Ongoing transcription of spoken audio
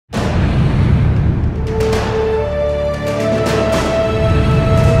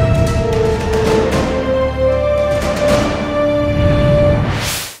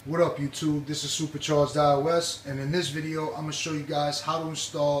YouTube? This is Supercharged iOS, and in this video I'm going to show you guys how to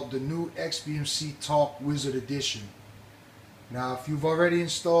install the new XBMC Talk Wizard Edition. Now if you've already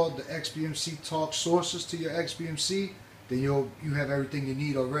installed the XBMC Talk sources to your XBMC, then you have everything you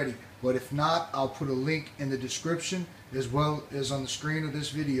need already. But if not, I'll put a link in the description as well as on the screen of this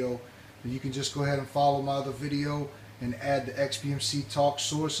video. You can just go ahead and follow my other video and add the XBMC Talk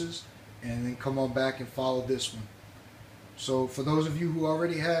sources, and then come on back and follow this one. So for those of you who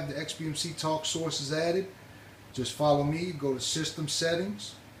already have the XBMC Talk sources added, just follow me, go to System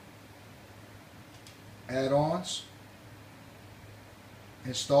Settings, Add-ons,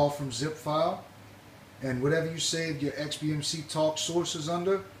 Install from zip file, and whatever you saved your XBMC Talk sources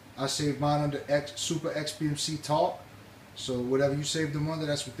under, I saved mine under Super XBMC Talk. So whatever you saved them under,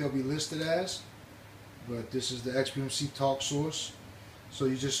 that's what they'll be listed as. But this is the XBMC Talk source. So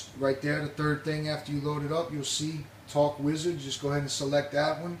you just, right there, the third thing after you load it up, you'll see Talk Wizard. Just go ahead and select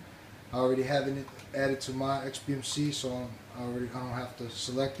that one. I already have it added to my XBMC, so I don't have to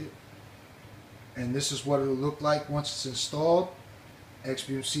select it. And this is what it'll look like once it's installed.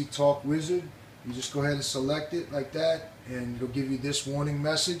 XBMC Talk Wizard. You just go ahead and select it like that, and it'll give you this warning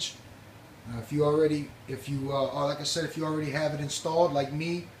message. Like I said, if you already have it installed, like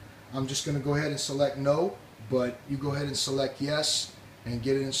me, I'm just going to go ahead and select no. But you go ahead and select yes and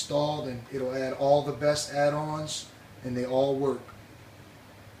get it installed, and it'll add all the best add-ons, and they all work.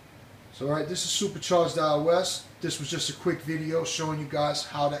 So alright, this is Supercharged iOS. This was just a quick video showing you guys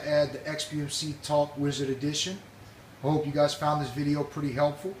how to add the XBMC Talk Wizard Edition. I hope you guys found this video pretty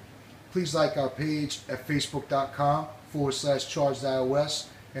helpful. Please like our page at facebook.com/chargedios,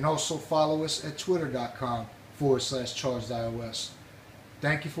 and also follow us at twitter.com/chargedios.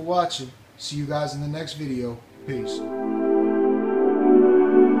 Thank you for watching. See you guys in the next video. Peace.